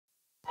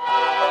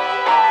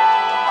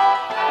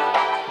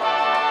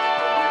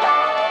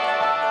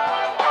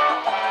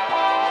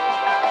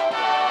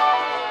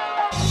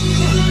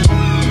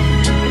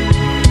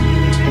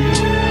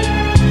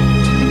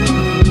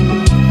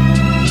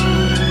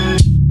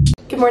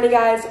morning,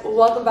 guys.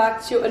 Welcome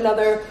back to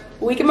another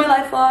week in my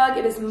life vlog.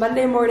 It is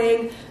Monday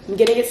morning. I'm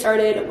gonna get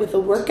started with a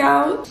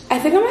workout. I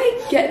think I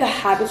might get the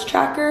habits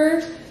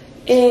tracker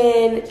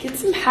and get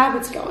some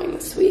habits going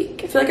this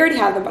week. I feel like I already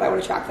have them, but I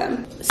want to track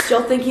them.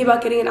 Still thinking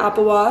about getting an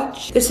Apple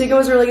Watch. This weekend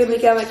was a really good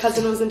weekend. My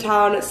cousin was in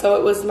town, so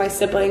it was my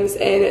siblings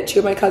and two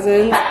of my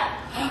cousins.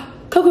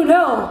 Coco,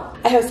 no!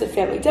 I hosted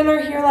family dinner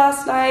here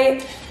last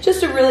night.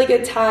 Just a really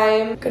good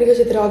time. Gonna go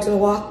take the dogs on a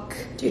walk,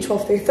 do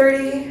 12 through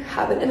 30,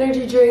 have an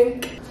energy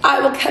drink. I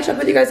will catch up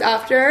with you guys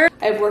after.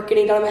 I have work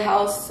getting done at my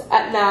house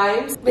at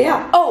 9. But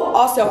yeah. Oh,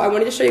 also, I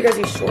wanted to show you guys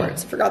these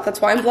shorts. I forgot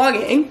that's why I'm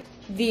vlogging.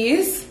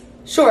 These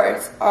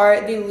shorts are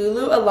the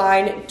Lulu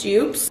Align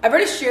dupes. I've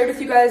already shared with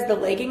you guys the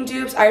legging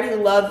dupes. I already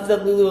love the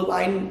Lulu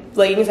Align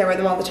leggings. I wear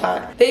them all the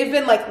time. They've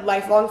been like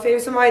lifelong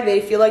favorites of mine.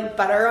 They feel like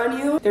better on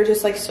you. They're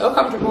just like so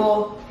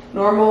comfortable.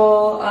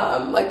 Normal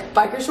like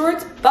biker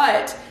shorts,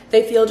 but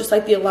they feel just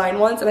like the Align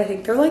ones, and I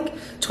think they're like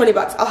 20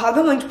 bucks. I'll have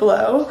them linked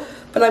below,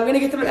 but I'm gonna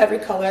get them in every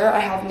color. I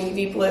have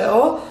navy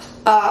blue,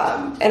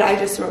 and I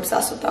just am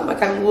obsessed with them.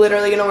 Like, I'm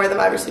literally gonna wear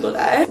them every single day.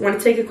 I want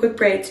to take a quick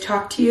break to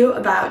talk to you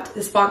about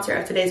the sponsor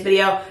of today's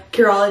video,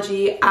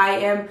 Curology. I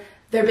am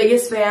their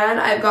biggest fan.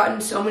 I've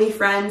gotten so many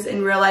friends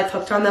in real life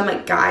hooked on them,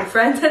 like guy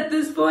friends at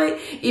this point.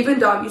 Even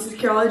Dom uses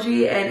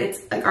Curology, and it's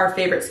like our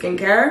favorite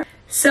skincare.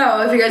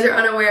 So if you guys are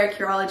unaware,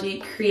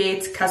 Curology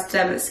creates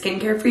custom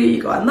skincare for you.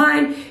 You go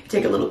online, you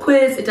take a little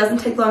quiz. It doesn't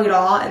take long at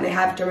all, and they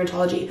have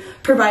dermatology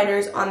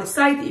providers on the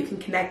site that you can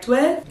connect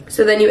with.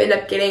 So then you end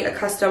up getting a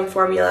custom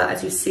formula.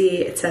 As you see,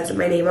 it says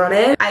my name on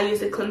it. I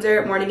use a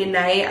cleanser morning and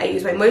night. I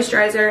use my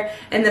moisturizer,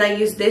 and then I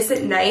use this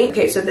at night.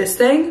 Okay, so this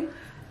thing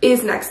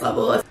is next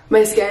level.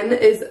 My skin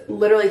is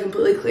literally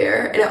completely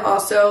clear, and it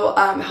also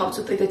helps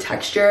with like the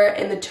texture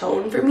and the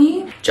tone for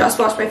me. Just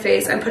washed my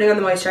face. I'm putting on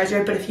the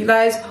moisturizer, but if you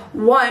guys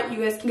want,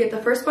 you guys can get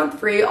the first month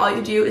free. All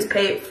you do is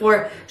pay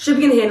for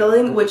shipping and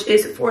handling, which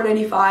is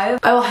 $4.95.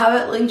 I will have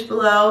it linked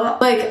below.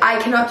 Like,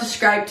 I cannot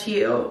describe to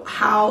you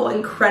how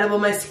incredible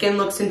my skin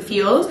looks and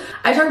feels.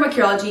 I talk about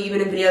Curology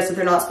even in videos if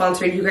they're not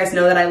sponsored. You guys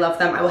know that I love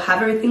them. I will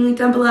have everything linked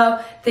down below.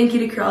 Thank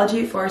you to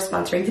Curology for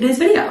sponsoring today's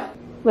video.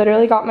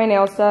 Literally got my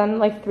nails done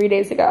like 3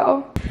 days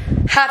ago.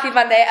 Happy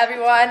Monday,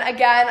 everyone.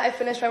 Again, I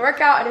finished my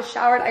workout, I just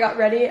showered, I got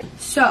ready.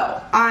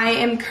 So, I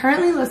am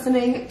currently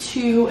listening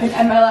to an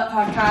MLF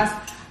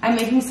podcast. I'm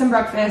making some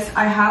breakfast.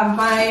 I have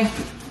my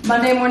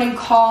Monday morning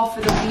call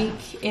for the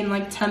week in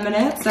like 10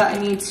 minutes that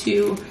I need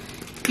to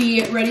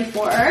be ready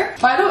for.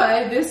 By the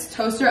way, this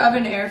toaster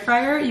oven air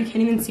fryer, you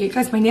can't even see it,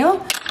 guys. My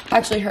nail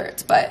actually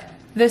hurts, but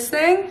this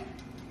thing,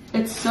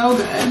 it's so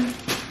good.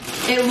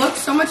 It looks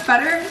so much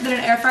better than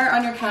an air fryer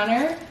on your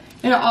counter,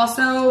 and it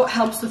also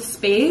helps with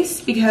space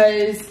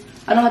because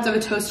I don't have to have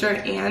a toaster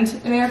and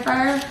an air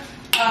fryer,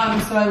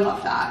 so I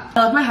love that.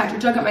 I love my hydro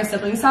jug at my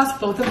siblings' house,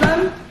 both of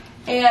them,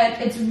 and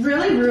it's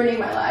really ruining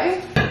my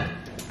life.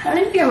 I don't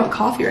even think I want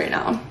coffee right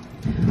now.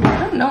 I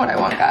don't know what I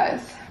want,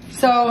 guys.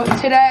 So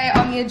today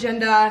on the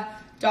agenda,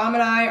 Dom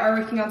and I are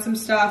working on some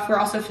stuff. We're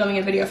also filming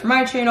a video for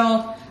my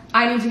channel.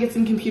 I need to get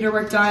some computer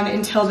work done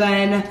until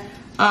then.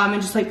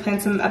 And just like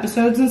plan some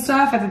episodes and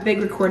stuff. I have a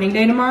big recording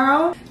day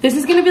tomorrow. This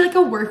is gonna be like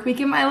a work week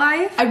in my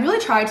life. I really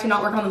tried to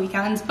not work on the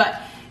weekends, but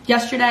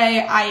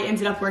yesterday I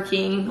ended up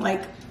working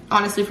like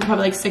honestly for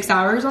probably like 6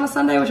 hours on a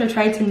Sunday, which I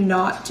tried to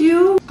not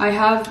do. I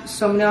have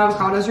so many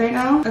avocados right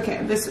now.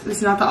 Okay, this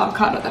is not the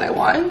avocado that I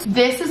want.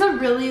 This is a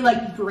really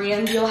like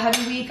brand deal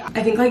heavy week.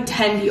 I think like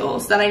 10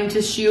 deals that I need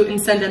to shoot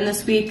and send in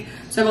this week.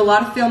 So I have a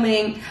lot of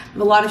filming, I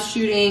have a lot of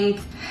shooting.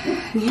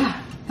 Yeah,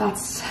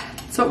 that's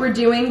what we're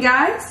doing,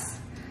 guys.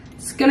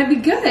 It's gonna be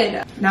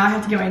good. Now I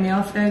have to get my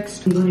nail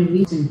fixed. I'm going to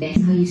read some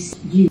best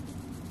how you.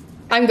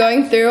 I'm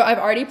going through, I've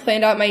already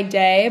planned out my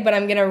day, but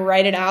I'm gonna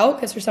write it out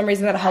because for some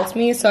reason that helps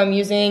me. So I'm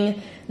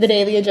using the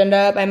daily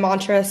agenda by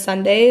Mantra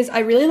Sundays. I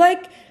really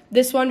like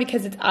this one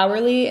because it's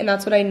hourly and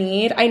that's what I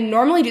need. I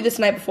normally do this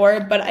the night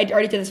before, but I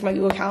already did this on my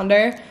Google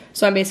Calendar.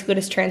 So I'm basically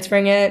just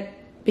transferring it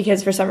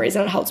because for some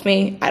reason it helps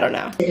me. I don't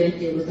know. They don't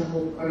deal with the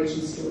whole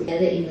origin story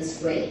together in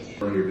this way.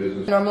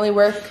 I normally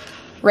work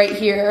right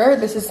here.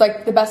 This is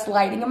like the best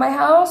lighting in my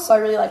house, so I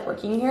really like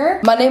working here.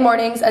 Monday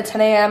mornings at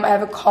 10 a.m. I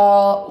have a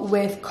call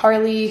with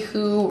Carly,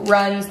 who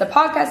runs the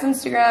podcast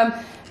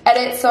Instagram,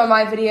 edits some of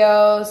my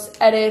videos,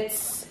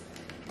 edits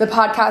the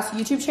podcast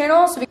YouTube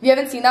channel. So if you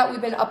haven't seen that,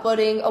 we've been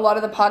uploading a lot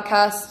of the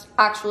podcast,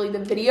 actually the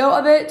video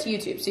of it, to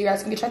YouTube, so you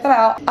guys can go check that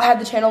out. I have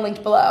the channel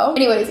linked below.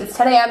 Anyways, it's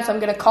 10 a.m. so I'm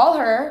gonna call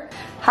her.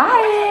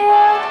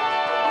 Hi!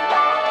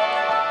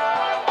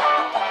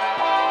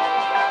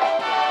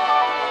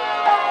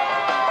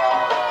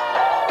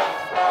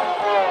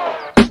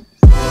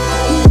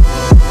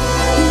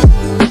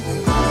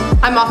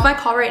 I'm off my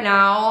call right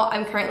now.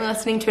 I'm currently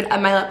listening to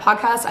an Ed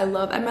podcast. I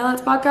love Ed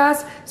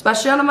podcast,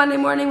 especially on a Monday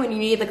morning when you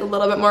need like a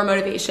little bit more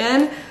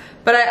motivation.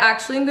 but I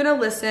actually am gonna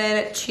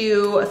listen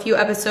to a few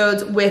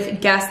episodes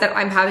with guests that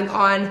I'm having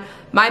on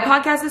my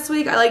podcast this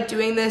week. I like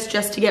doing this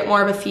just to get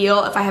more of a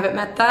feel if I haven't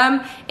met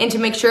them and to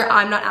make sure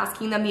I'm not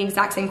asking them the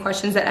exact same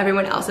questions that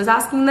everyone else is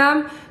asking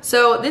them.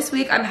 So this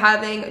week I'm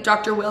having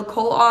Dr. Will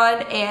Cole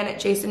on and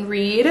Jason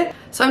Reed.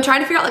 So I'm trying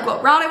to figure out like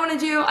what route I want to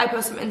do. I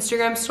post some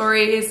Instagram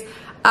stories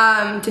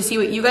to see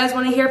what you guys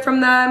want to hear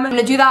from them. I'm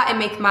gonna do that and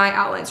make my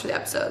outlines for the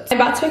episodes.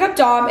 I'm about to wake up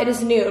Dom. It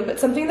is noon,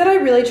 but something that I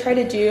really try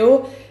to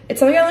do, it's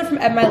something I learned from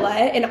Ed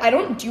Milet, and I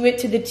don't do it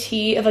to the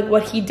T of like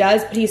what he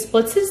does, but he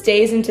splits his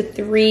days into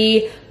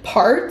 3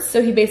 parts.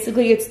 So he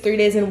basically gets 3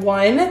 days in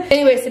one.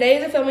 Anyways, today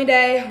is a filming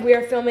day. We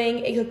are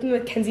filming a Cooking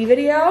with Kenzie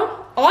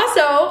video.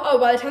 Also, oh,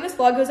 by the time this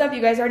vlog goes up, you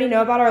guys already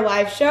know about our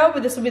live show,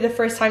 but this will be the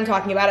first time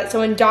talking about it. So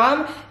when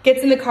Dom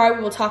gets in the car,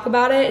 we will talk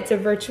about it. It's a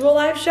virtual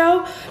live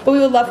show, but we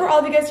would love for all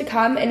of you guys to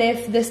come. And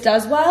if this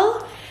does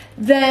well,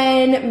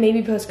 then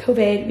maybe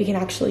post-COVID, we can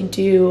actually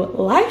do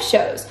live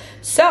shows.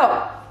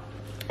 So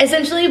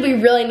essentially, we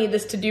really need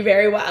this to do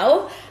very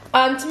well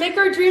to make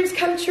our dreams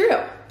come true.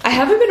 I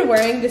haven't been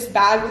wearing this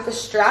bag with the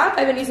strap.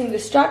 I've been using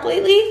this strap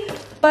lately,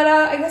 but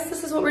I guess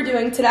this is what we're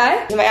doing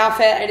today. In my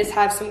outfit, I just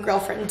have some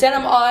girlfriend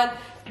denim on.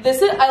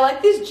 I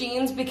like these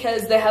jeans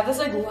because they have this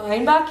like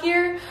line back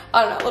here.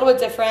 I don't know, a little bit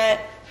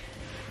different.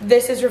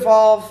 This is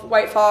Revolve,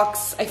 White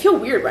Fox. I feel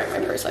weird wearing my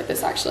purse like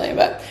this actually,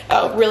 but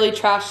really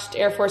trashed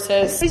Air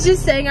Forces. I was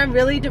just saying I'm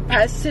really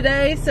depressed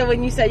today, so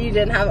when you said you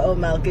didn't have oat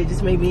milk, it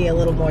just made me a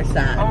little more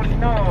sad. Oh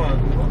no,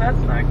 well that's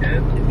not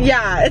good.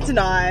 Yeah, it's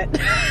not.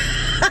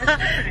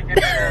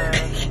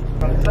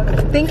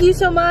 Thank you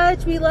so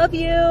much, we love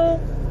you.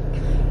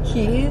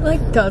 He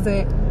like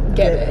doesn't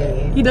get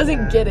it. He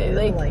doesn't get it.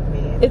 Like me.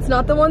 It's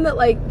not the one that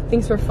like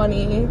thinks we're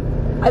funny.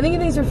 I think he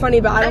thinks we're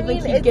funny, but I don't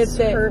think he gets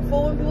it. It's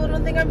hurtful when people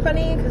don't think I'm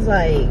funny, because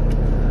like,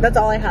 that's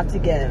all I have to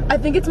give. I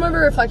think it's more of a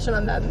reflection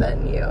on them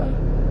than you.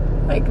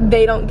 Like,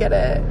 they don't get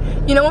it.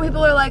 You know when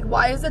people are like,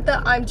 why is it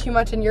that I'm too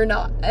much and you're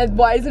not? And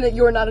why isn't it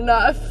you're not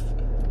enough?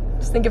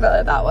 Just think about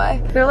it that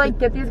way. They're like,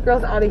 get these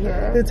girls out of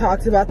here. Who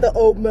talks about the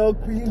oat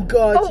milk being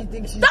good? Oh, she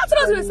thinks she's that's what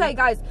I was funny. gonna say,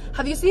 guys.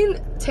 Have you seen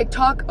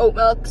TikTok oat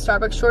milk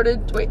Starbucks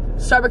shortage? Wait,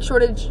 Starbucks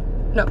shortage?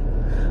 No.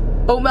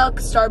 Oat milk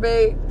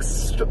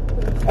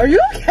Starbucks. Are you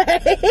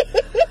okay?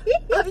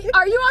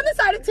 Are you on the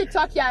side of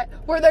TikTok yet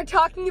where they're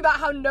talking about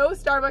how no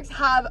Starbucks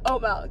have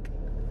oat milk?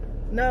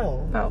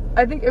 No. Oh,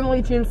 I think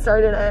Emily June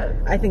started it.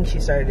 I think she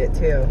started it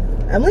too.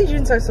 Emily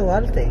June starts a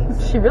lot of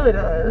things. She really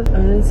does.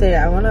 I'm gonna say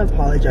I want to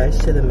apologize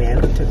to the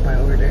man who took my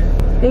order.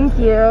 Thank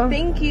you.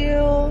 Thank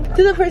you.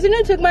 To the person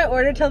who took my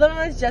order, tell them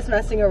I was just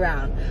messing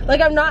around.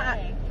 Like I'm not.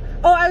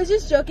 Oh, I was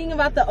just joking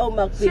about the oat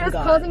milk being She was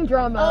gone. causing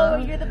drama.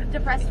 Oh, you're the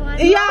depressed one?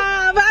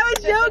 Yeah, but I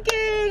was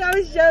joking. I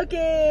was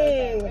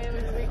joking. Okay,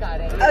 we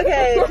got it.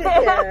 Okay, take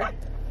care.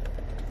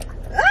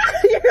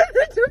 You're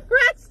the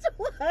depressed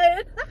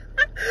one.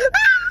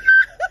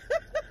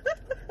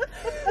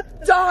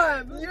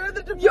 Dom, You're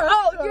the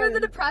depressed one. You're the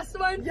depressed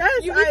one?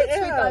 Yes, you make I it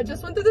sweet am. though. I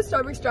just went through the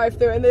Starbucks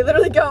drive-thru and they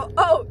literally go,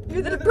 oh,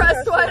 you're the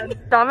depressed one.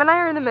 Dom and I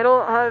are in the middle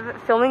of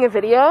filming a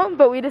video,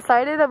 but we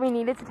decided that we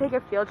needed to take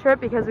a field trip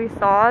because we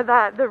saw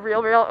that the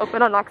Real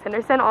opened on Knox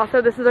Henderson.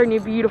 Also, this is our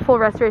new beautiful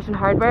Restoration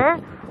Hardware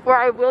where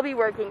I will be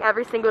working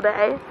every single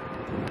day.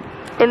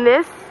 And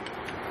this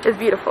is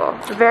beautiful.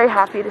 Very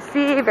happy to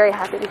see, very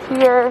happy to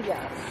hear.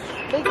 Yes.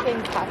 Big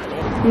things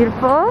happening.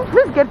 Beautiful.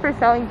 This is good for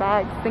selling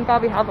bags. Thank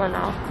God we have one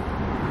now.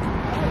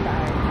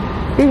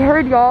 We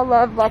heard y'all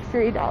love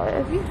luxury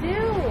Dallas. We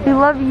do. We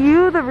love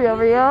you, the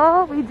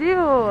Real. We do.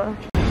 Dom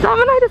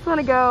and I just want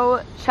to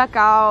go check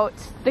out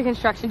the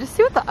construction, just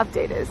see what the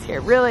update is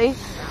here, really.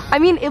 I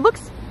mean, it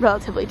looks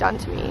relatively done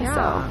to me,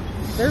 so.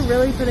 They're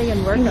really putting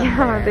in work up there.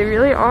 Yeah, they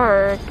really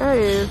are.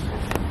 Guys,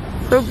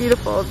 so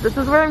beautiful. This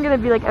is where I'm going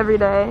to be like every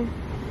day.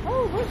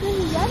 Oh, look,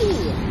 there's a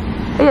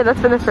Yeti. Oh, yeah,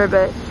 that's been this for a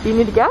bit. Do you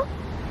need to go?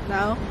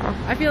 No.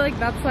 I feel like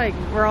that's like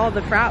where all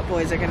the frat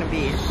boys are gonna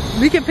be.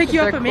 We can pick you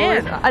up a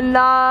man.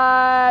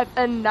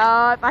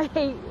 Enough. I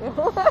hate you.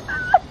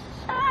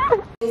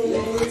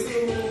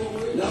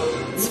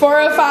 It's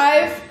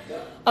 4:05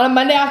 on a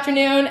Monday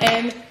afternoon,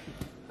 and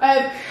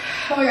oh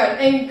my god,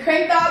 and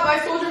Crank That by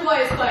Soldier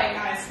Boy is playing,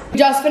 guys.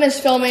 Just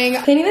finished filming.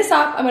 Cleaning this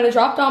up, I'm gonna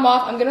drop Dom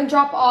off. I'm gonna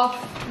drop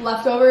off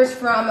leftovers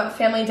from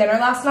family dinner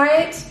last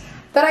night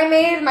that I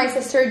made. My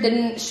sister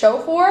didn't show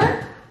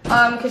for.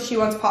 Because she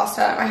wants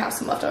pasta and I have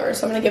some leftovers,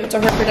 so I'm gonna give it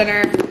to her for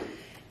dinner.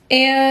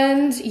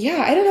 And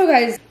yeah, I don't know,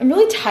 guys. I'm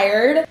really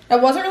tired. I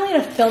wasn't really in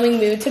a filming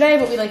mood today,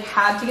 but we like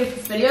had to get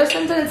this video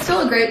sent in. It's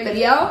still a great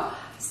video.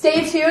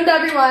 Stay tuned,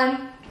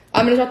 everyone.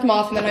 I'm gonna drop them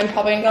off and then I'm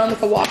probably gonna go on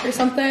like a walk or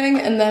something.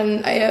 And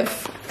then I have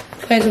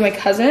plans with my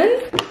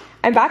cousin.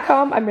 I'm back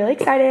home. I'm really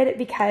excited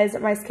because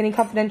my Skinny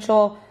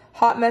Confidential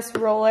Hot Mess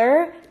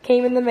Roller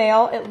came in the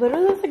mail. It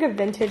literally looks like a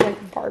vintage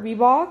like Barbie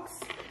box.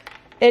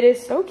 It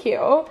is so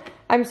cute.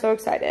 I'm so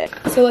excited.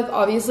 So like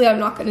obviously I'm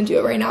not gonna do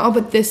it right now,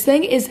 but this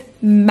thing is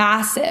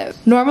massive.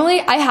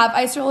 Normally I have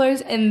ice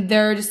rollers and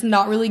they're just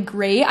not really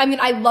great. I mean,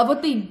 I love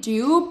what they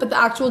do, but the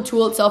actual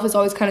tool itself is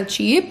always kind of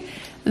cheap.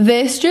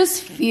 This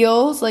just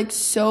feels like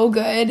so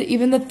good.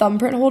 Even the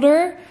thumbprint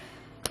holder,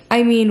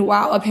 I mean,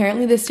 wow,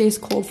 apparently this stays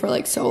cold for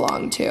like so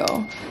long too.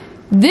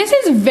 This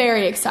is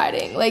very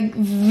exciting, like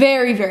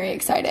very, very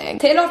exciting.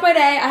 To end off my day,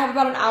 I have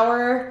about an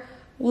hour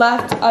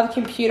left of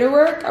computer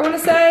work, I wanna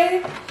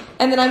say.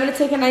 And then I'm gonna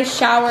take a nice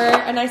shower,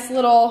 a nice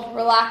little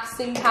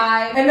relaxing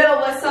time. And then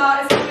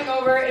Alyssa is coming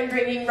over and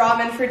bringing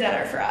ramen for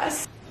dinner for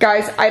us.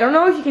 Guys, I don't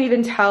know if you can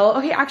even tell.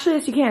 Okay, actually,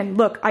 yes, you can.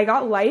 Look, I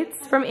got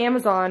lights from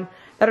Amazon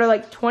that are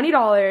like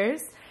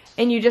 $20,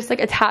 and you just like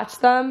attach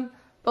them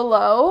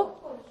below,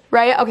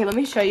 right? Okay, let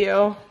me show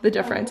you the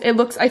difference. It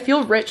looks, I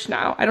feel rich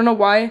now. I don't know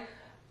why.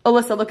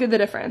 Alyssa, look at the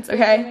difference,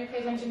 okay?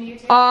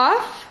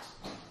 Off,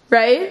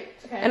 right?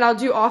 Okay. And I'll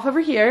do off over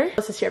here.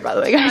 Alyssa's here, by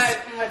the way,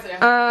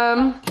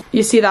 guys.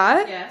 You see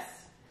that? Yes.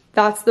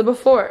 That's the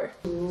before.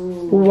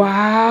 Ooh.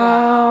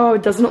 Wow,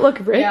 doesn't it look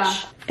rich? Yeah.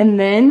 And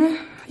then,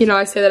 you know,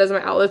 I say that as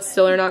my outlets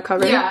still are not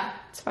covered. Yeah.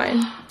 It's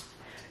fine.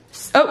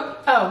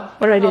 Oh.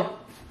 What did I do? Oh.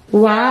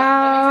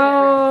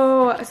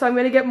 Wow. Yeah, so I'm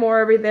gonna get more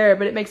over there,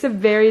 but it makes a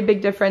very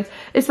big difference.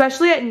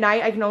 Especially at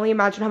night, I can only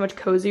imagine how much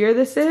cozier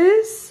this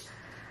is.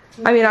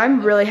 I mean,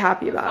 I'm really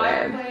happy about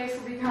it. Fireplace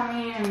will be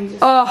coming and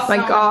just oh my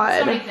god.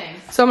 So many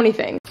things. So many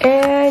things.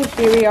 And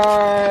here we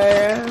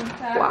are.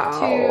 Back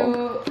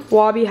to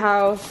Wabi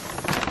House.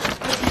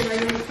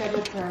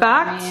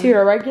 Back to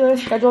a regular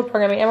scheduled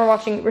programming.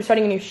 And we're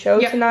starting a new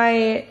show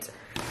tonight.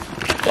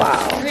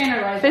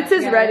 Wow. Fitz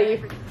is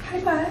ready. Hi,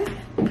 bud.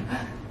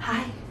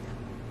 Hi.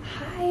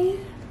 Hi.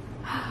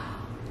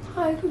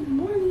 Hi, good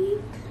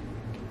morning.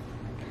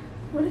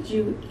 What did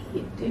you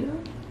eat,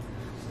 dude?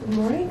 Good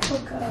morning,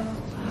 Coco.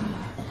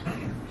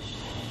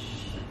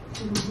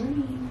 Good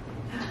morning.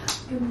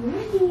 Good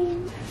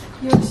morning.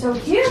 You're so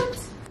cute.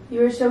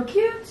 You're so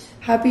cute.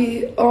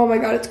 Happy, oh my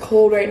god, it's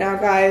cold right now,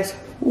 guys.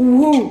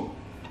 Woo.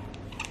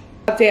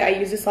 Update, I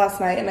used this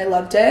last night and I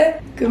loved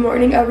it. Good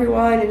morning,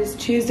 everyone. It is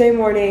Tuesday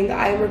morning.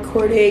 I'm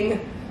recording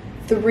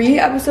 3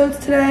 episodes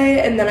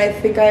today, and then I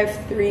think I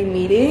have 3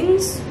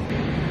 meetings.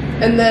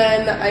 And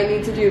then I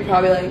need to do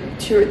probably like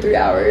 2 or 3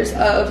 hours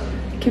of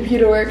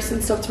computer work,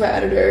 send stuff to my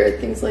editor,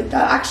 things like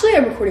that. Actually,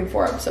 I'm recording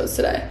 4 episodes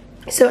today.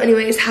 So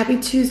anyways, happy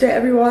Tuesday,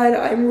 everyone.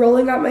 I'm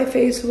rolling out my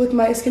face with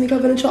my Skinny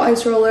Confidential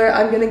ice roller.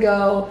 I'm gonna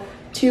go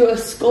to a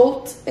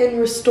sculpt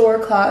and restore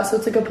class, so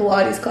it's like a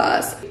Pilates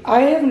class.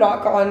 I have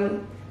not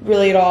gone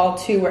really at all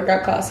to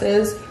workout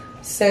classes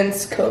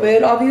since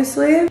COVID,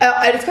 obviously.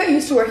 I just got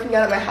used to working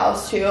out at my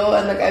house too,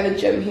 and like I have a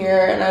gym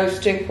here, and I was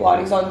just doing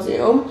Pilates on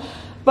Zoom.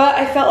 But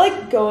I felt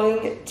like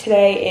going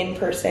today in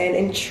person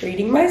and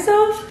treating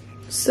myself.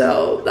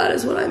 So that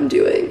is what I'm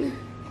doing.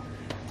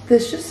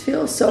 This just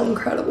feels so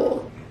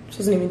incredible. It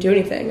doesn't even do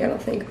anything, I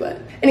don't think, but.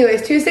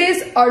 Anyways,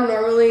 Tuesdays are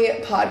normally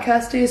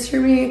podcast days for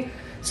me.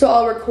 So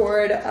I'll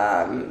record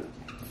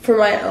for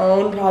my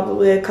own,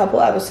 probably a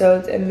couple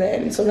episodes, and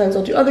then sometimes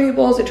I'll do other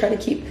people's. I try to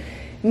keep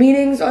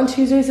meetings on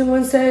Tuesdays and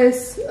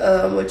Wednesdays,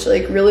 which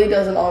like really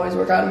doesn't always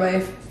work out in my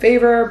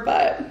favor,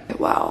 but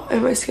wow,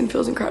 and my skin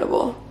feels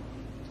incredible.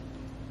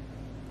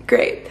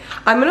 Great.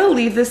 I'm gonna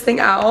leave this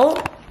thing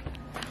out.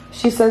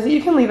 She says that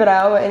you can leave it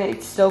out and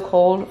it's still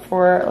cold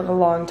for like a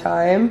long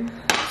time.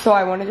 So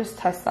I want to just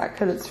test that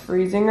because it's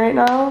freezing right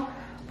now.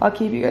 I'll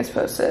keep you guys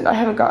posted. I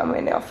haven't gotten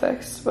my nail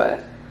fixed,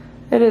 but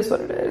it is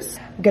what it is.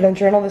 I'm gonna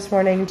journal this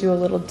morning, do a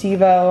little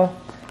Devo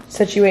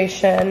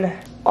situation.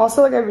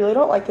 Also, like I really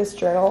don't like this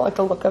journal, like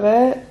the look of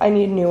it. I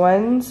need new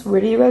ones.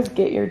 Where do you guys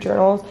get your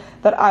journals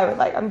that I would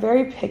like? I'm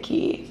very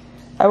picky.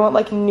 I want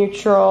like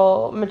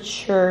neutral,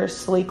 mature,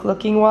 sleek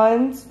looking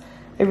ones.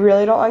 I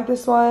really don't like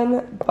this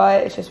one,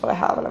 but it's just what I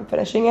have and I'm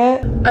finishing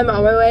it. I'm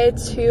on my way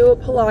to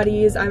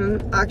Pilates. I'm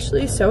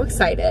actually so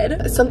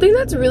excited. Something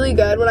that's really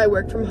good when I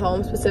work from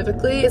home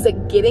specifically is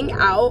like getting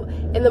out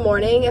in the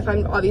morning. If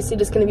I'm obviously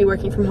just gonna be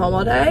working from home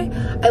all day,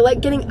 I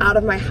like getting out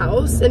of my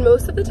house, and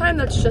most of the time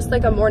that's just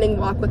like a morning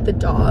walk with the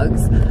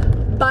dogs.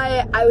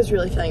 But I was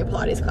really feeling a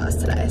Pilates class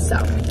today, so.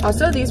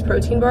 Also, these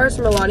protein bars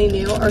from Alani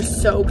Nu are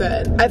so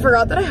good. I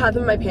forgot that I had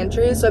them in my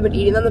pantry, so I've been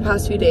eating them the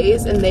past few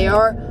days, and they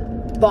are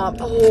bomb.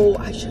 Oh,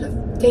 I should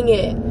have, dang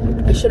it.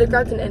 I should have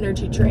grabbed an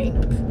energy drink.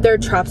 They're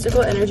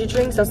Tropsicle energy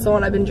drinks. That's the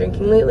one I've been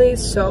drinking lately.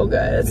 So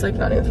good. It's like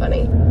not even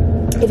funny.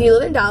 If you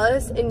live in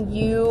Dallas and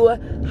you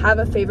have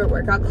a favorite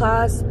workout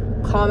class,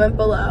 comment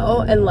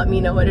below and let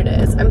me know what it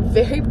is. I'm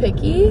very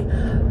picky,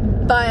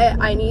 but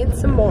I need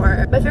some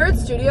more. My favorite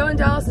studio in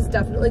Dallas is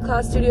definitely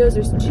Class Studios.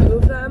 There's 2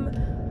 of them.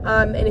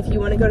 And if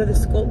you want to go to the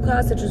sculpt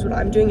class, which is what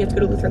I'm doing, you have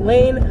to go to Lutheran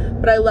Lane.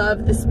 But I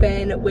love the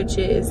Spin, which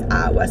is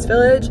at West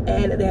Village,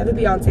 and they have the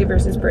Beyonce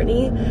versus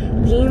Britney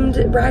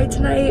themed ride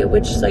tonight,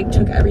 which like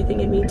took everything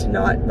in me to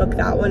not book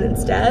that one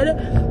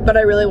instead. But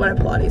I really wanted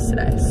Pilates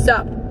today.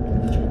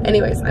 So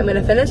anyways, I'm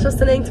gonna finish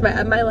listening to my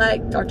Ed My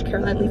Leg, Dr.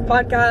 Caroline Leaf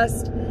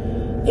podcast,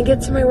 and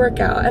get to my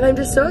workout. And I'm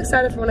just so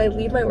excited for when I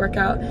leave my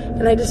workout,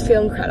 and I just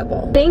feel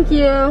incredible. Thank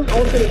you.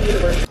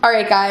 All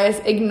right, guys,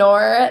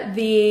 ignore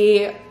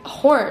the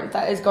horn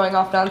that is going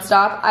off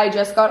nonstop. I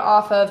just got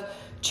off of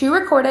 2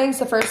 recordings.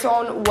 The first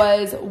one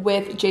was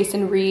with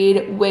Jason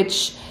Reed,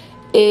 which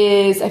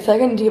is, I feel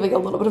like I need to give like a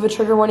little bit of a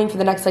trigger warning for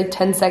the next like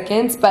 10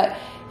 seconds, but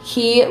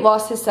he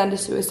lost his son to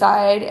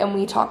suicide, and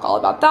we talk all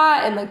about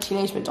that and like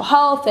teenage mental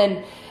health,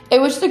 and it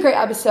was just a great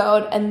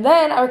episode. And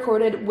then I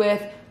recorded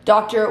with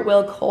Dr.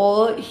 Will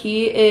Cole.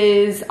 He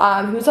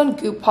was on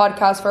Goop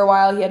podcast for a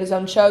while. He had his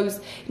own shows.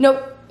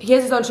 He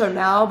has his own show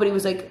now, but he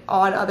was like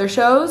on other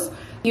shows.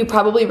 You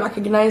probably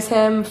recognize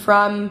him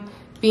from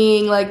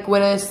being like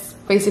Gwyneth's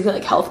basically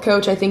like health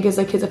coach, I think is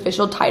like his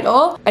official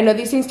title. I know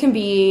these things can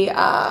be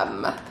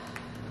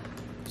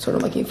sort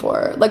of looking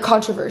for like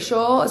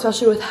controversial,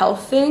 especially with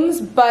health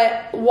things,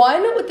 but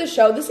one with the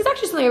show, this is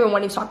actually something I've been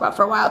wanting to talk about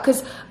for a while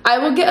because I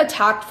will get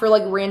attacked for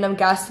like random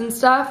guests and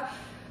stuff.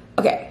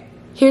 Okay,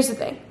 here's the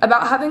thing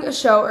about having a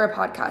show or a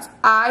podcast.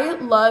 I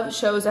love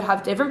shows that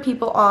have different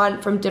people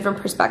on from different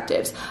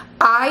perspectives.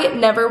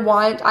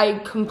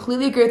 I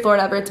completely agree with Lauren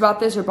Everett's about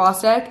this, or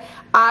Bostic.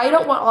 I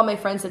don't want all my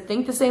friends to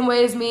think the same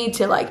way as me,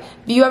 to like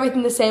view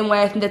everything the same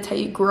way. I think that's how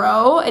you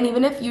grow. And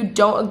even if you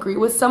don't agree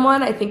with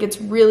someone, I think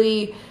it's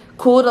really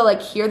cool to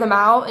like hear them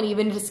out and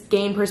even just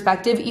gain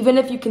perspective, even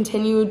if you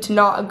continue to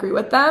not agree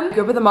with them. I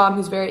grew up with a mom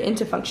who's very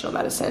into functional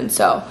medicine,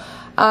 so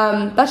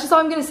that's just all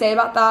I'm gonna say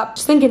about that.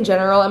 Just think in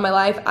general in my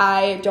life,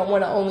 I don't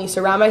want to only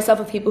surround myself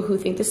with people who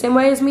think the same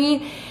way as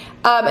me.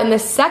 And the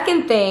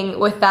second thing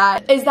with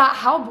that is that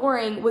how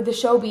boring would the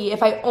show be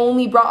if I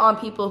only brought on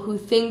people who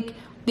think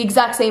the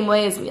exact same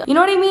way as me? You know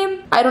what I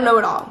mean? I don't know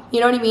it all. You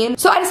know what I mean?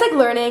 So I just like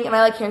learning, and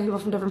I like hearing people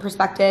from different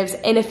perspectives.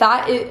 And if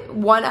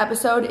one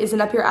episode isn't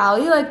up your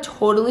alley, like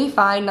totally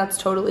fine. That's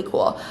totally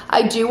cool.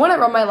 I do want to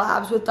run my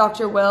labs with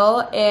Dr.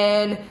 Will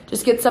and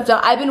just get stuff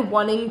done. I've been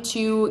wanting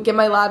to get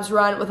my labs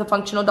run with a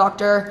functional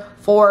doctor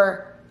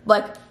for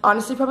like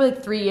honestly probably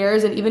like 3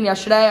 years. And even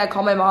yesterday I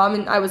called my mom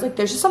and I was like,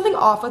 there's just something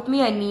off with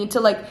me. I need to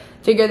like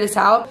figure this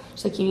out.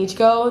 She's like, you need to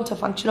go into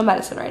functional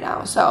medicine right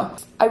now. So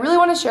I really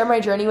want to share my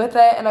journey with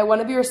it, and I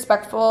want to be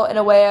respectful in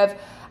a way of,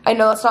 I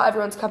know that's not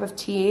everyone's cup of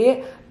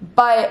tea,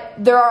 but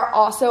there are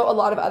also a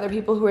lot of other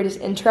people who are just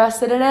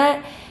interested in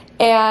it.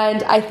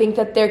 And I think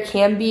that there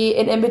can be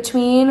an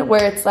in-between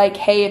where it's like,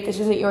 hey, if this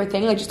isn't your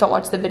thing, like just don't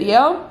watch the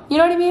video. You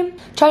know what I mean?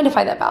 Trying to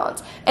find that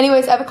balance.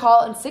 Anyways, I have a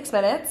call in 6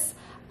 minutes.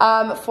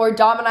 For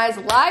Dom and I's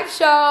live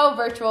show,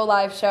 virtual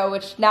live show,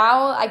 which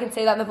now I can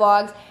say that in the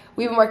vlogs.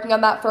 We've been working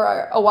on that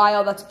for a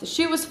while. That's what the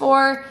shoot was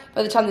for.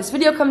 By the time this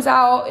video comes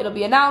out, it'll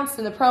be announced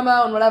in the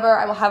promo and whatever.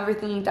 I will have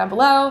everything linked down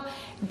below.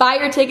 Buy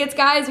your tickets,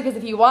 guys, because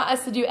if you want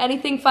us to do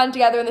anything fun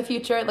together in the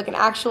future, like an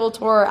actual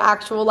tour or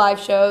actual live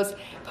shows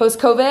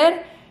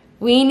post-COVID,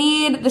 we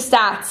need the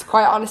stats,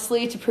 quite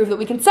honestly, to prove that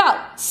we can sell.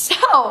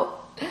 So,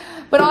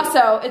 but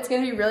also, it's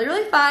gonna be really,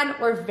 really fun.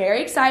 We're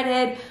very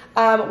excited.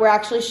 We're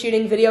actually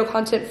shooting video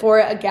content for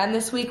it again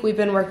this week. We've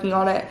been working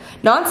on it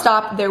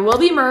nonstop. There will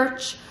be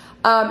merch.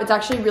 It's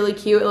actually really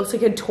cute. It looks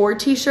like a tour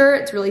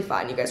t-shirt. It's really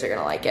fun. You guys are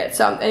gonna like it.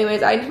 So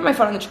anyways, I need to put my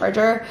phone on the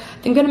charger.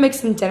 I think I'm gonna make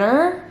some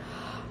dinner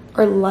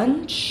or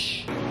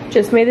lunch.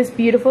 Just made this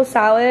beautiful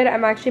salad.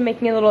 I'm actually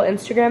making a little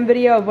Instagram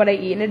video of what I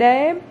eat in a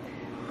day.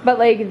 But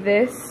like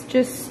this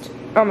just,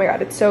 oh my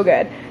God, it's so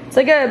good. It's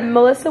like a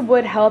Melissa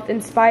Wood health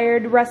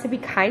inspired recipe,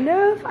 kind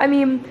of. I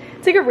mean,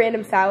 it's like a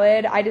random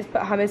salad. I just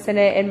put hummus in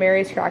it and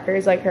Mary's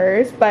crackers like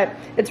hers, but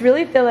it's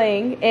really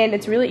filling and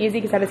it's really easy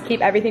because I just keep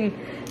everything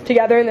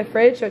together in the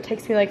fridge, so it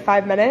takes me like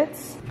 5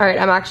 minutes. All right,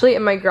 I'm actually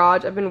in my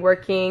garage. I've been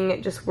working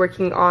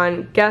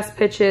on guest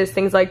pitches,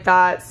 things like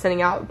that,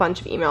 sending out a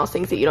bunch of emails,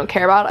 things that you don't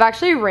care about. I've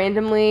actually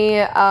randomly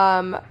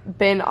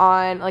been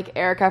on like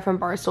Erica from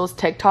Barstool's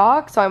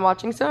TikTok, so I'm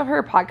watching some of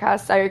her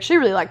podcasts. I actually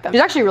really like them.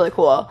 She's actually really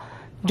cool.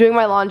 Doing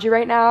my laundry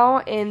right now,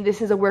 and this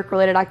is a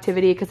work-related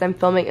activity because I'm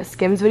filming a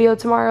Skims video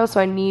tomorrow,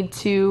 so I need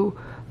to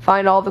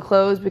find all the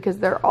clothes because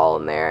they're all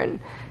in there.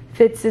 And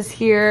Fitz is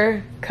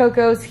here,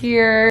 Coco's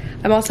here.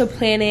 I'm also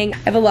planning, I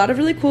have a lot of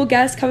really cool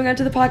guests coming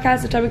onto the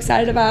podcast, which I'm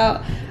excited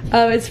about.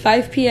 It's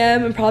 5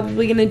 p.m. I'm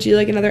probably gonna do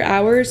like another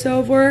hour or so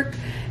of work.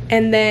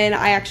 And then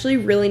I actually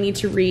really need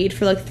to read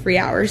for like 3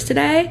 hours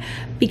today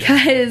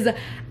because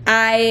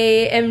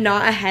I am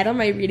not ahead on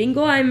my reading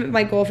goal.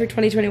 My goal for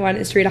 2021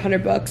 is to read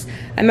 100 books.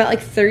 I'm at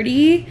like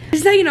 30.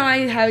 This is how you know I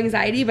have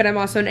anxiety, but I'm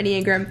also an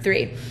Enneagram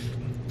 3.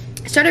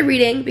 I started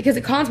reading because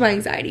it calms my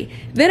anxiety.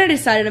 Then I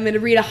decided I'm going to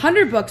read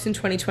 100 books in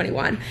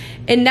 2021.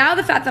 And now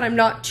the fact that I'm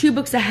not 2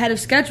 books ahead of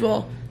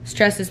schedule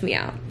stresses me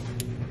out.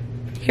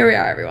 Here we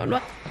are, everyone.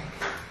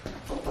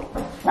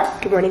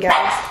 Good morning,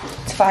 guys.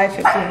 It's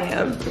 5:15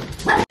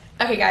 a.m.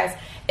 Okay, guys.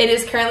 It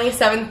is currently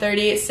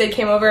 7:30. Sid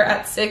came over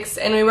at 6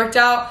 and we worked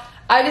out.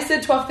 I just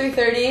did 12 through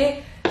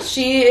 30.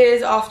 She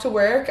is off to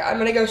work. I'm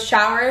gonna go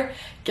shower,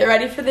 get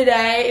ready for the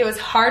day. It was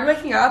hard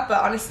waking up,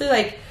 but honestly,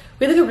 like,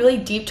 we had like a really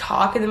deep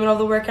talk in the middle of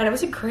the workout. It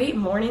was a great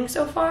morning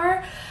so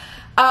far.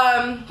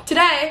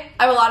 Today,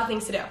 I have a lot of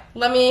things to do.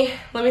 Let me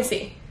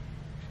see.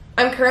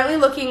 I'm currently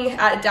looking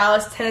at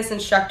Dallas tennis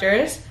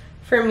instructors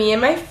for me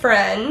and my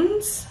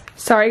friends.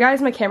 Sorry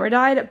guys, my camera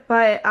died,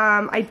 but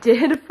I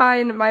did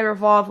find my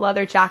Revolve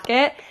leather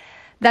jacket.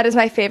 That is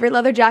my favorite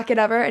leather jacket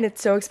ever, and it's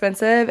so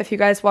expensive. If you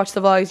guys watch the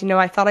vlogs, you know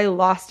I thought I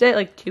lost it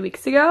like 2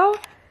 weeks ago.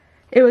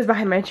 It was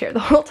behind my chair the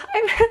whole time.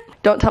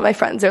 Don't tell my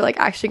friends, they're like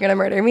actually gonna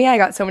murder me. I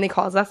got so many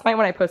calls last night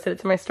when I posted it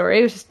to my story.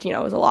 It was just, you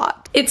know, it was a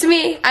lot. It's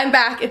me, I'm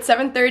back, it's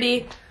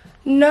 7:30.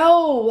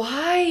 No,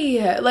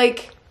 why?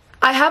 Like,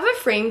 I have a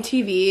frame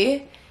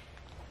TV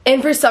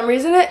and for some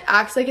reason it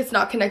acts like it's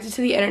not connected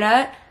to the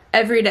internet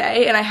every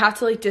day and I have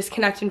to like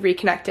disconnect and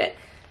reconnect it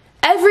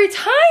every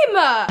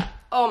time.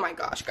 Oh my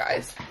gosh,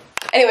 guys.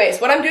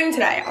 Anyways, what I'm doing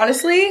today,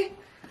 honestly,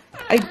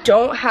 I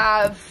don't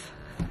have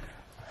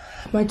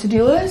my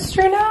to-do list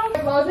right now.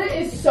 My closet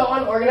is so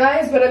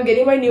unorganized, but I'm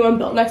getting my new one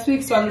built next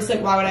week, so I'm just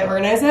like, why would I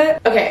organize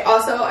it? Okay,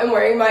 also, I'm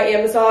wearing my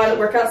Amazon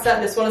workout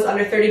set. This one is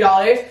under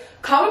 $30.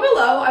 Comment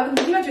below, I've been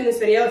thinking about doing this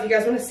video if you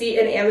guys want to see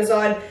an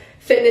Amazon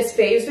fitness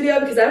faves video,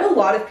 because I have a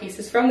lot of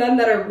pieces from them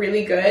that are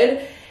really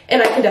good,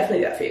 and I can definitely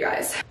do that for you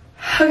guys.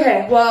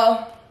 Okay,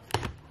 well,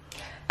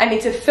 I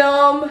need to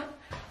film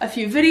a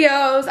few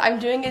videos. I'm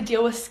doing a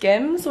deal with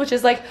Skims, which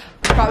is like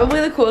probably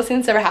the coolest thing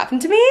that's ever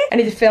happened to me. I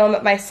need to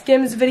film my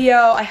Skims video.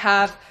 I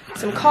have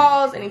some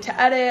calls I need to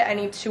edit. I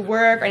need to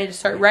work. I need to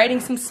start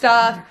writing some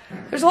stuff.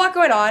 There's a lot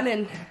going on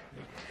and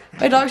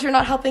my dogs are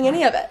not helping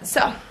any of it.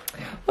 So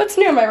what's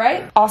new, am I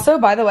right? Also,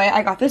 by the way,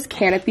 I got this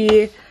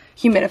Canopy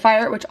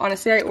humidifier, which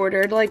honestly I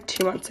ordered like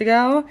 2 months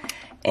ago.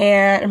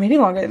 Or maybe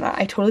longer than that.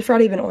 I totally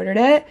forgot I even ordered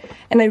it.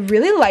 And I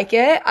really like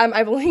it.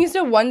 I've only used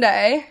it one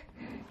day.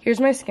 Here's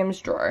my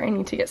Skims drawer. I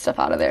need to get stuff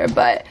out of there,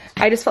 but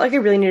I just felt like I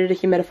really needed a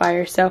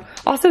humidifier. So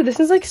also this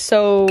is like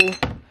so,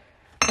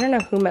 I don't know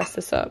who messed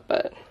this up,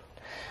 but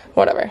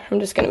whatever. I'm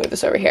just gonna move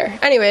this over here.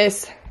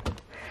 Anyways,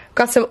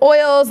 got some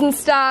oils and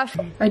stuff.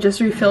 I just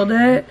refilled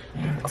it.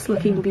 It's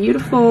looking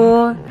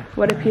beautiful.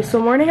 What a peaceful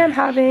morning I'm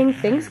having.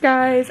 Thanks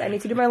guys. I need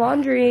to do my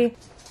laundry.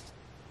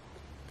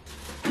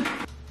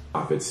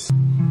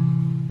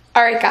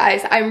 All right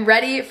guys, I'm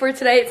ready for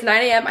today. It's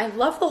 9 a.m. I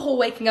love the whole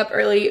waking up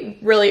early,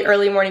 really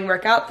early morning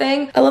workout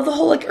thing. I love the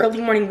whole like early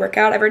morning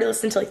workout. I've already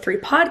listened to like 3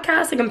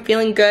 podcasts, like I'm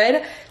feeling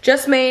good.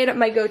 Just made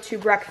my go-to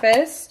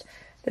breakfast.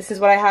 This is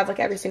what I have like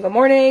every single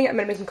morning. I'm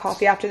gonna make some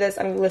coffee after this.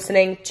 I'm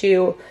listening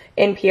to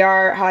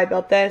NPR, How I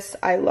Built This.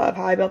 I love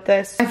How I Built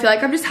This. I feel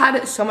like I've just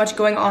had so much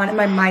going on in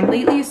my mind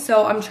lately,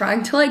 so I'm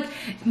trying to like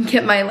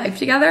get my life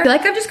together. I feel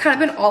like I've just kind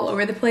of been all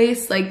over the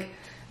place, like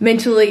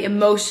mentally,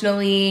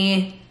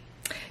 emotionally,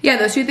 yeah,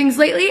 those 2 things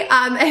lately.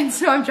 And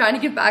so I'm trying to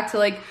get back to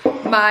like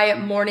my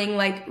morning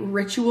like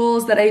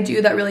rituals that I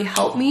do that really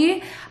help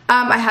me.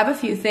 I have a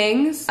few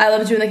things. I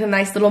love doing like a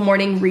nice little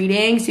morning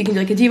reading. So you can do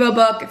like a Devo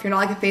book. If you're not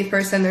like a faith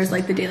person, there's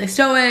like the Daily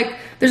Stoic.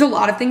 There's a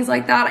lot of things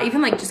like that. I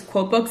even like just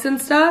quote books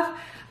and stuff.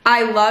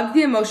 I love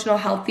the emotional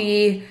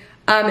healthy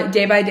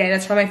day by day.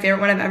 That's probably my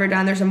favorite one I've ever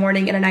done. There's a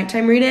morning and a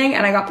nighttime reading,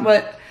 and I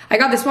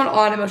got this one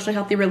on emotionally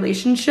healthy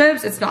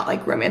relationships. It's not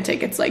like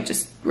romantic, it's like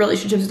just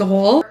relationships as a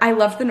whole. I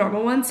love the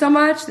normal one so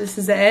much. This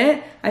is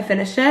it. I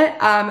finished it,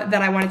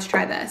 that I wanted to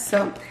try this.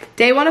 So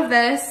day 1 of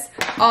this.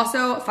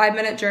 Also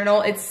 5-minute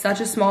journal. It's such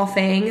a small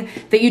thing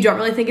that you don't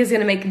really think is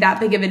gonna make that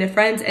big of a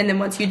difference. And then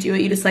once you do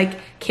it, you just like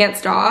can't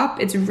stop.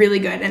 It's really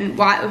good. And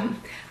why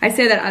I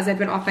say that as I've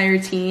been off my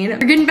routine. We're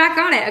getting back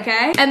on it,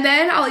 okay? And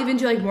then I'll even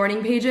do like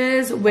morning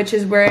pages, which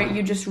is where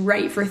you just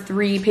write for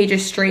 3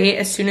 pages straight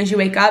as soon as you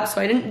wake up. So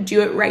I didn't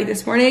do it right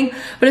this morning,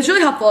 but it's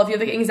really helpful if you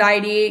have like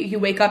anxiety, you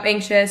wake up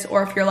anxious,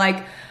 or if you're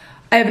like,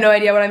 I have no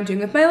idea what I'm doing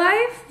with my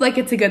life. Like,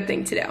 it's a good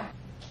thing to do.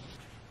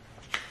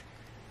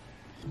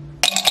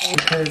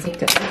 Because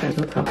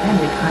the program,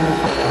 we kind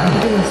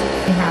of it was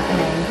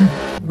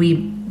happening.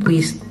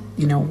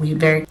 We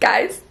very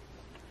Guys,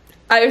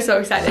 I am so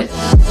excited.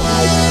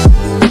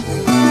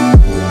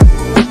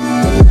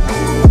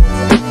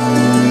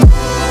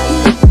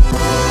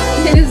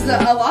 It is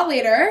a lot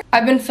later.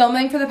 I've been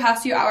filming for the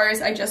past few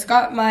hours. I just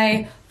got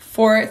my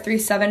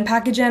 437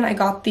 package in. I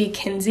got the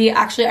Kenzie.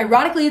 Actually,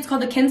 ironically, it's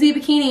called the Kenzie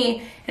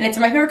bikini, and it's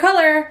my favorite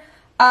color.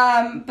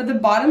 But the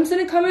bottoms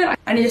didn't come in.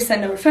 I need to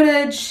send over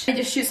footage. I need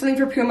to shoot something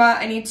for Puma.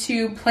 I need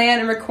to plan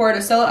and record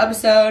a solo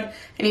episode.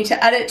 I need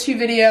to edit 2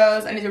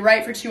 videos. I need to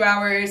write for 2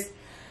 hours.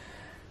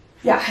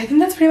 Yeah, I think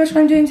that's pretty much what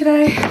I'm doing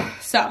today.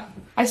 So,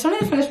 I still need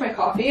to finish my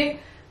coffee.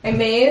 I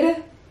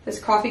made this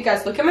coffee.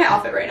 Guys, look at my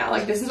outfit right now.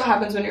 Like, this is what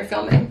happens when you're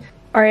filming.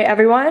 All right,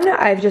 everyone,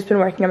 I've just been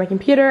working on my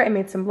computer. I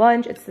made some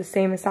lunch. It's the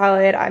same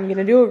salad. I'm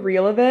gonna do a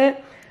reel of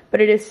it,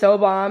 but it is so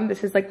bomb.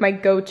 This is like my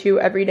go-to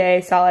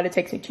everyday salad. It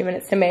takes me 2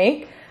 minutes to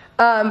make.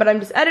 But I'm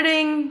just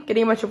editing,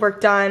 getting a bunch of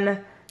work done,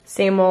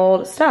 same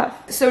old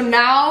stuff. So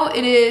now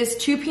it is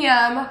 2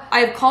 p.m. I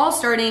have calls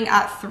starting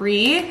at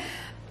 3,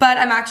 but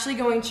I'm actually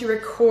going to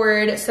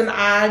record some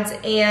ads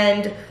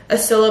and a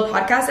solo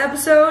podcast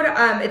episode.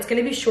 It's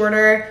gonna be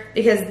shorter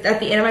because at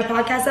the end of my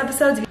podcast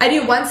episodes, I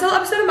do 1 solo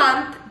episode a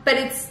month, but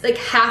it's like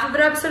half of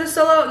an episode is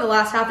solo and the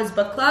last half is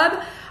book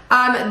club.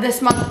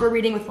 This month we're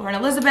reading with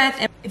Elizabeth.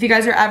 And if you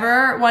guys are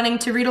ever wanting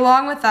to read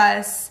along with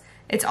us,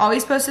 it's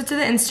always posted to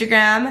the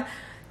Instagram.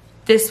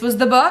 This was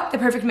the book, The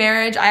Perfect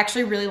Marriage. I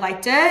actually really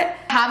liked it. I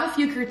have a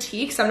few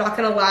critiques, I'm not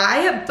gonna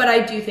lie, but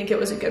I do think it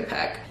was a good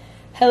pick.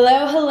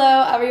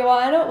 Hello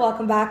everyone.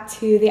 Welcome back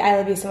to the I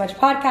Love You So Much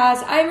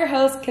podcast. I'm your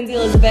host, Kenzie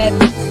Elizabeth.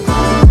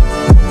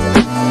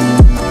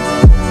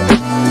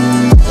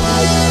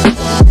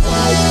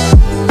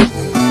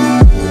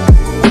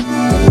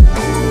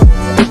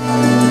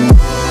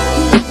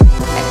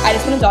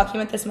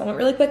 document this moment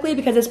really quickly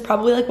because it's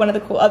probably like one of the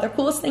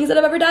coolest things that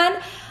I've ever done.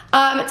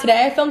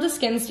 Today I filmed a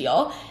Skims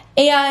deal,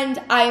 and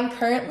I am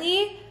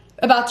currently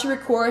about to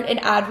record an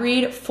ad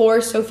read for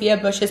Sophia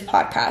Bush's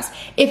podcast.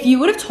 If you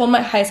would have told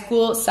my high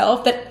school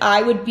self that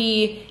I would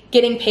be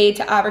getting paid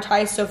to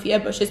advertise Sophia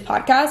Bush's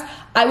podcast,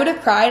 I would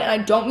have cried, and I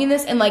don't mean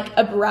this in like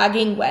a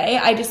bragging way.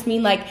 I just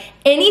mean like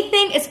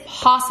anything is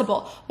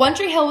possible. One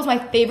Tree Hill was my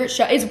favorite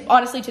show. It's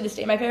honestly to this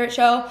day my favorite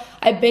show.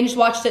 I binge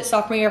watched it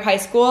sophomore year of high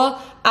school.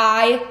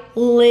 I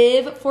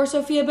live for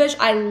Sophia Bush.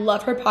 I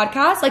love her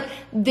podcast. Like,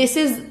 this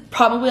is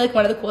probably like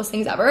one of the coolest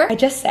things ever. I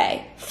just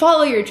say,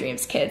 follow your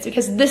dreams, kids,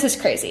 because this is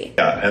crazy.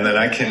 Yeah, and then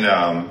I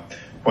can,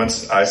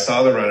 once I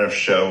saw the run of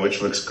show,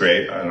 which looks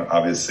great,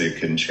 obviously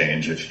it can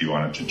change if you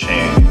want it to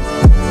change.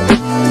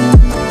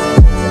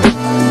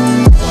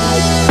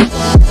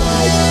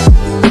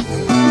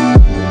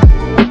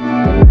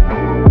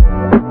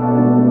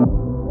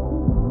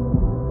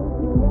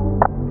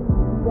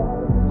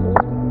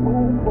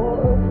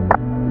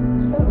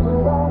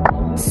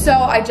 So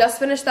I just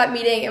finished that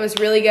meeting. It was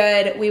really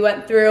good. We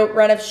went through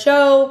run of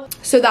show.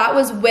 So that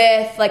was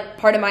with like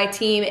part of my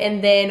team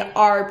and then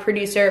our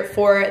producer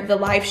for the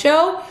live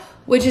show,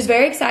 which is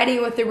very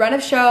exciting. With the run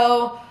of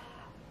show,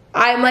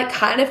 I'm like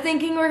kind of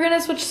thinking we're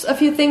gonna switch a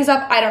few things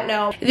up. I don't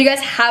know. If you guys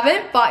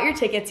haven't bought your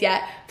tickets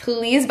yet,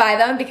 please buy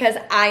them, because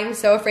I'm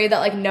so afraid that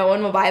like no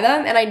one will buy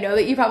them. And I know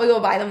that you probably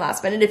will buy them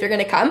last minute if you're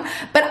gonna come,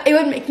 but it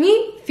would make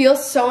me feel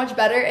so much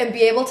better and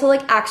be able to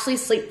like actually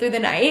sleep through the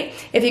night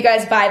if you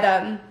guys buy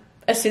them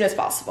as soon as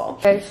possible.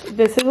 Guys,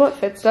 this is what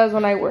Fitz does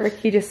when I work.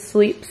 He just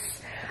sleeps.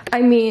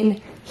 I mean,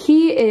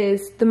 he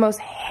is the most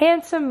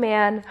handsome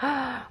man.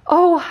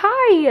 Oh,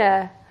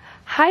 hi.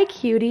 Hi,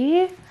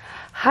 cutie.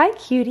 Hi,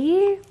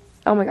 cutie.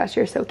 Oh my gosh,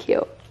 you're so cute.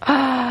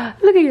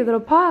 Look at your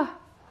little paw.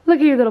 Look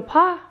at your little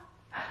paw.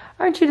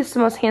 Aren't you just the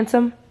most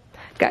handsome?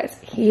 Guys,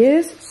 he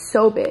is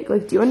so big.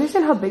 Like, do you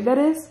understand how big that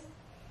is?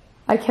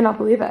 I cannot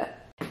believe it.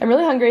 I'm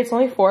really hungry. It's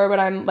only 4, but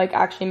I'm like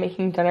actually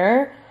making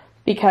dinner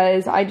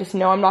because I just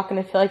know I'm not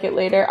gonna feel like it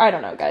later. I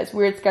don't know, guys,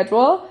 weird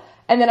schedule.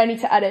 And then I need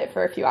to edit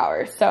for a few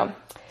hours. So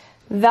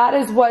that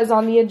is what is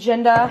on the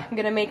agenda. I'm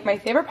gonna make my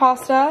favorite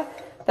pasta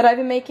that I've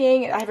been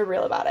making. I have a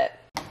reel about it.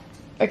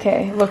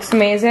 Okay, looks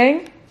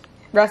amazing.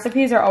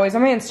 Recipes are always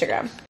on my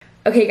Instagram.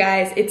 Okay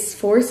guys, it's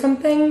 4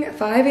 something,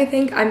 5 I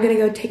think. I'm gonna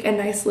go take a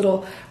nice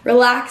little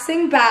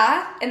relaxing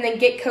bath and then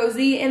get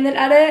cozy and then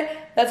edit.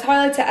 That's how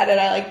I like to edit.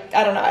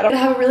 I don't know, I don't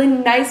have a really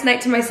nice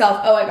night to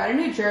myself. Oh, I got a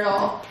new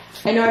journal.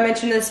 I know I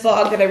mentioned in this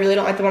vlog that I really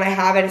don't like the one I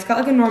have, and it's got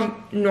like a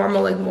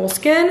normal like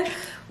moleskin,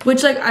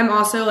 which like I'm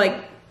also like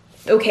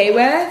okay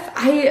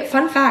with.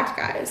 Fun fact,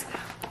 guys,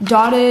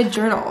 dotted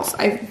journals.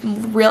 I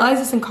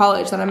realized this in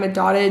college that I'm a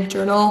dotted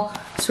journal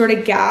sort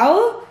of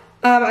gal.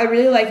 I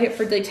really like it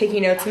for like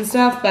taking notes and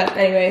stuff, but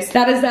anyways,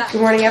 that is that. Good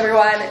morning,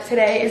 everyone.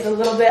 Today is a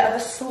little bit of a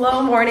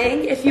slow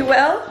morning, if you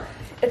will.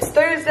 It's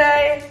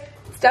Thursday.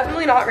 It's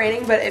definitely not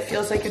raining, but it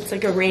feels like it's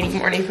like a rainy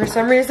morning for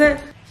some reason.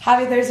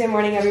 Happy Thursday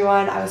morning,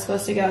 everyone. I was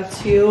supposed to go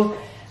to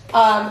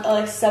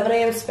like 7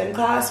 a.m. spin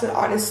class, but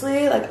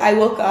honestly, like I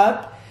woke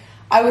up,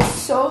 I was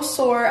so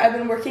sore. I've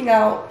been working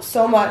out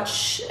so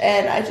much,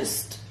 and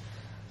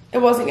it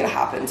wasn't gonna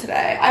happen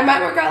today. I might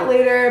work out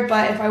later,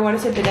 but if I want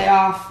to take the day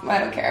off, I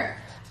don't care.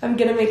 I'm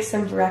gonna make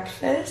some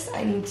breakfast.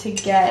 I need to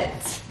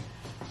get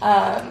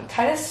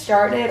kind of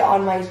started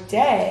on my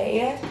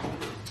day.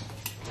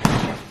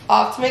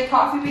 Off to make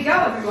coffee we go,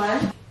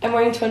 everyone. I'm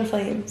wearing twin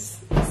flames.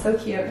 So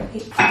cute.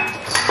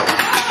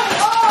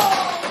 Oh!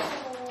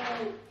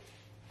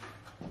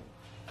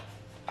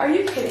 Are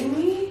you kidding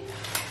me?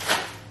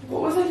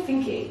 What was I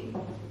thinking?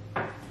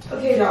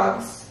 Okay,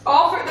 dogs.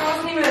 Oh, there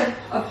wasn't even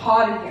a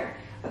pod in here.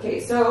 Okay,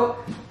 so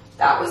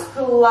that was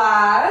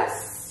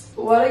glass.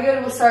 What a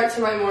good start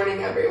to my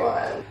morning,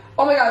 everyone.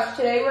 Oh my gosh,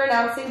 today we're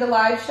announcing the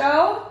live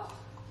show,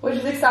 which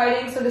is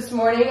exciting. So this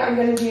morning I'm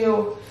gonna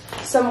do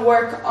some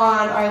work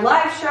on our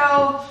live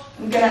show.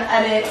 I'm gonna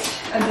edit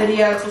a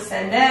video to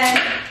send in.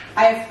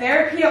 I have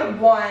therapy at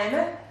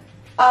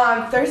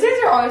 1.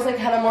 Thursdays are always like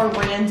kind of more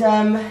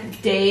random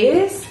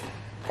days.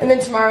 And then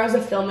tomorrow is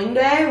a filming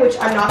day, which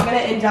I'm not gonna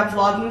end up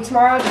vlogging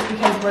tomorrow just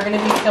because we're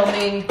gonna be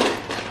filming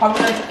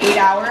probably like 8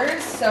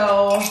 hours.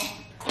 So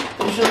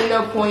there's really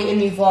no point in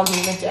me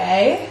vlogging the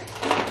day.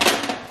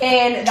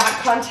 And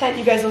that content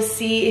you guys will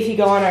see if you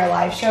go on our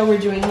live show. We're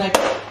doing like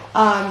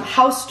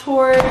house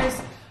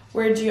tours.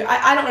 We're doing,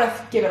 I don't want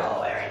to give it all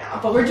away right now,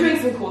 but we're doing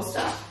some cool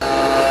stuff.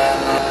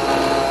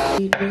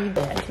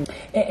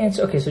 And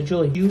so, okay, so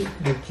Julie, you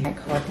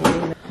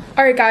copy.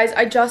 Alright guys,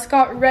 I just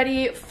got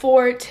ready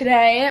for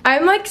today.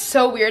 I'm like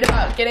so weird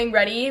about getting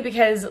ready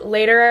because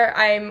later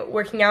I'm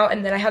working out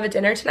and then I have a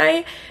dinner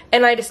tonight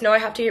and I just know I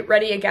have to get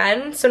ready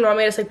again. So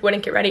normally I just like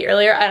wouldn't get ready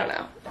earlier. I don't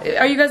know.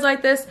 Are you guys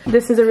like this?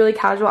 This is a really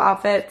casual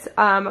outfit.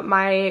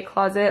 My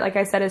closet, like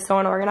I said, is so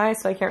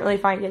unorganized, so I can't really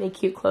find any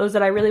cute clothes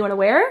that I really want to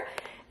wear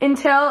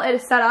until it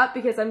is set up,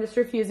 because I'm just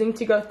refusing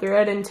to go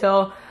through it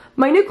until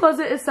my new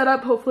closet is set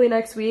up, hopefully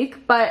next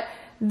week. But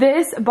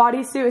this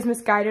bodysuit is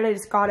misguided. I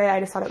just got it.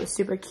 I just thought it was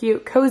super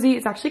cute, cozy.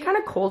 It's actually kind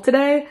of cold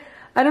today.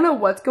 I don't know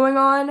what's going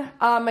on.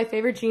 My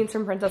favorite jeans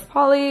from Princess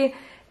Polly,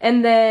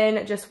 and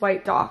then just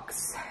white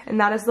Docs. And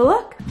that is the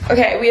look.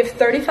 Okay, we have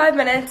 35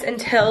 minutes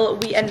until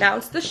we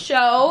announce the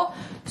show.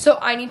 So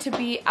I need to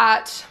be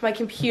at my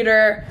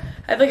computer.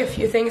 I have like a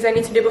few things I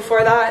need to do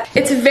before that.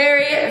 It's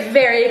very,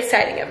 very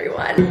exciting,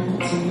 everyone.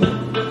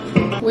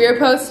 We are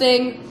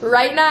posting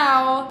right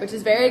now, which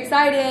is very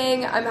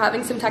exciting. I'm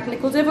having some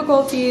technical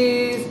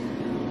difficulties,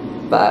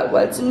 but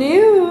what's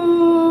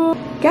new?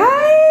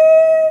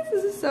 Guys,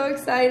 this is so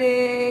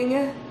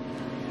exciting.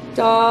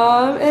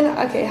 Dom and,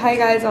 okay, hi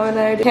guys, Dom and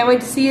I can't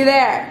wait to see you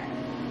there.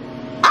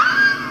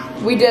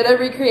 We did a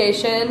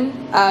recreation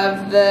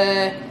of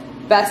the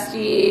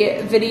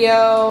bestie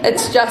video.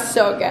 It's just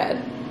so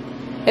good.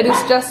 It is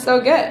just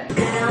so good.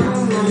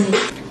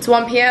 It's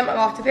 1 p.m. I'm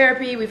off to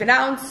therapy. We've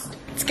announced.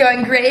 It's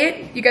going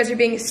great. You guys are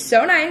being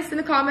so nice in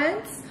the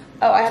comments.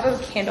 Oh, I have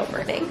a candle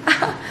burning.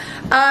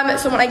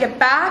 So when I get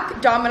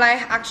back, Dom and I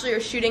actually are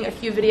shooting a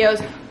few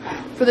videos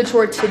for the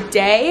tour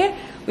today.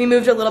 We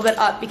moved a little bit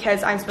up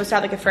because I'm supposed to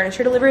have like a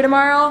furniture delivery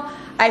tomorrow.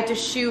 I have to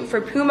shoot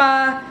for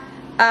Puma,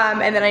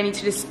 and then I need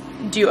to just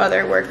do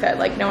other work that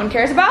like no one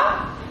cares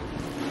about.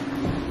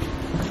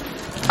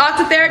 Off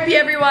to therapy,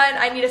 everyone.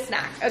 I need a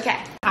snack. Okay.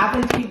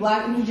 Happens to be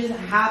black and he just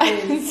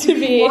happens to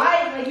be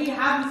white. Like he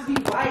happens to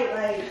be white.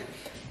 Like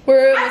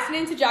we're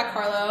listening to Jack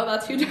Harlow.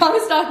 That's who Dom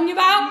is talking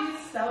about.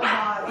 he's so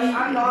hot. Like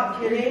I'm not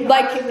kidding.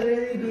 Like I would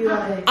literally be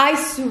like, I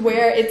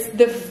swear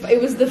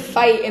it was the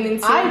fight and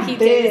then seeing Pete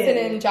Davidson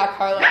and Jack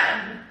Harlow.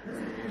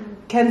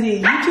 Kenzie,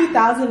 you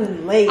 2000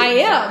 and late. I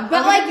am,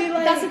 but like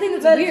that's the thing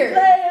that's weird.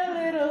 Play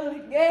a little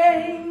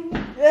game.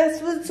 That's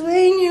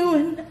between you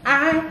and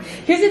I.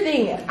 Here's the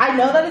thing. I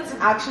know that it's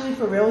actually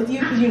for real with you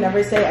because you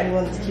never say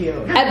anyone's cute.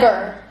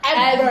 Ever.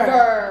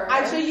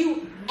 I show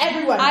you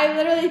everyone. I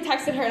literally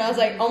texted her and I was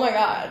like, oh my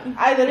god.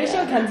 I literally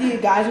show Kenzie you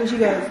guys and she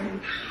goes,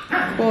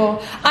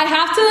 well, I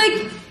have to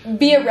like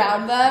be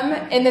around them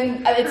and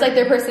then it's like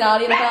their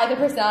personality and if I like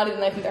their personality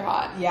then I think they're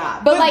hot.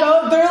 yeah. But like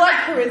they're like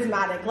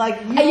charismatic.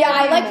 Like yeah,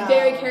 I like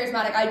very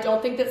charismatic. I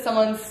don't think that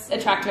someone's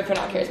attractive if they're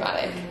not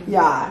charismatic.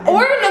 Yeah.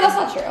 Or no, that's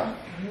not true.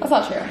 That's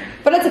not true.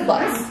 But it's a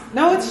plus.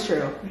 No, it's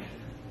true.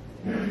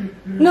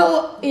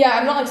 No, yeah,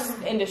 I'm not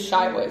like into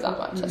shy boys that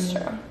much. That's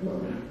true.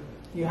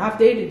 You have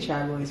dated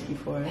shy boys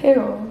before.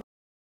 Ew.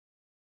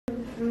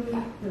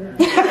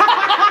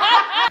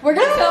 We're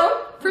gonna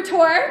go for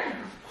tour.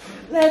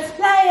 Let's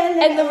play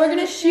And then we're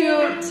gonna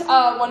shoot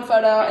one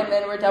photo and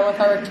then we're done with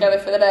our work together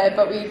for the day.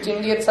 But we do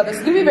need to get this up. This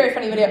is gonna be a very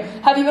funny video.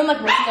 Have you been like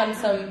working on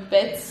some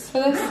bits for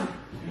this?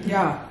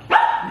 Yeah.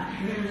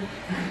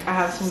 I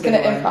have some Just gonna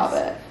improv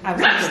it. I'm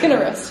just gonna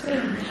roast it.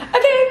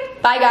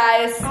 Okay, bye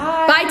guys.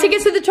 Bye. Buy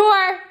tickets to the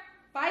tour.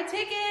 Buy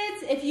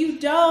tickets. If you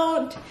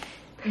don't,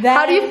 then...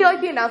 How do you feel like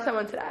the announcement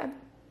went today?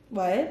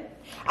 What?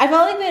 I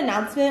felt like the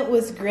announcement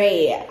was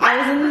great. I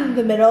was in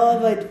the middle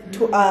of a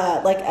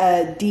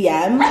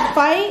DM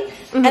fight,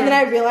 and then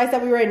I realized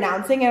that we were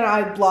announcing, and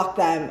I blocked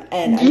them.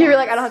 And you were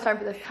like, I don't have time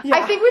for this. Yeah.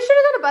 I think we should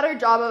have done a better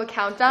job of a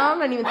countdown.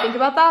 I didn't even think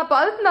about that.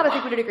 But other than that, I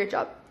think we did a great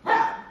job.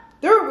 Yeah.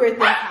 There were weird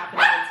things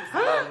happening in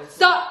society.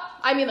 Stop.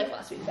 I mean like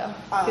last week though.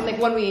 In like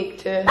 1 week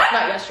to not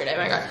yesterday. Oh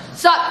my god.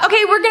 Stop.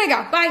 Okay, we're gonna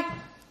go. Bye.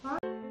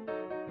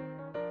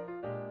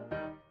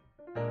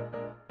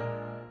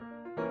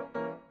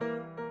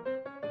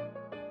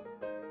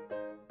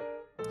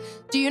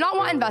 Do you not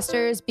want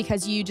investors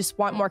because you just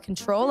want more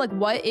control? Like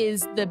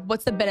what's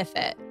the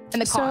benefit and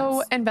the cons?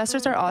 So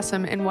investors are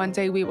awesome and one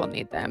day we will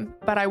need them,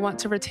 but I want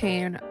to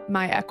retain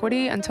my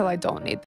equity until I don't need them.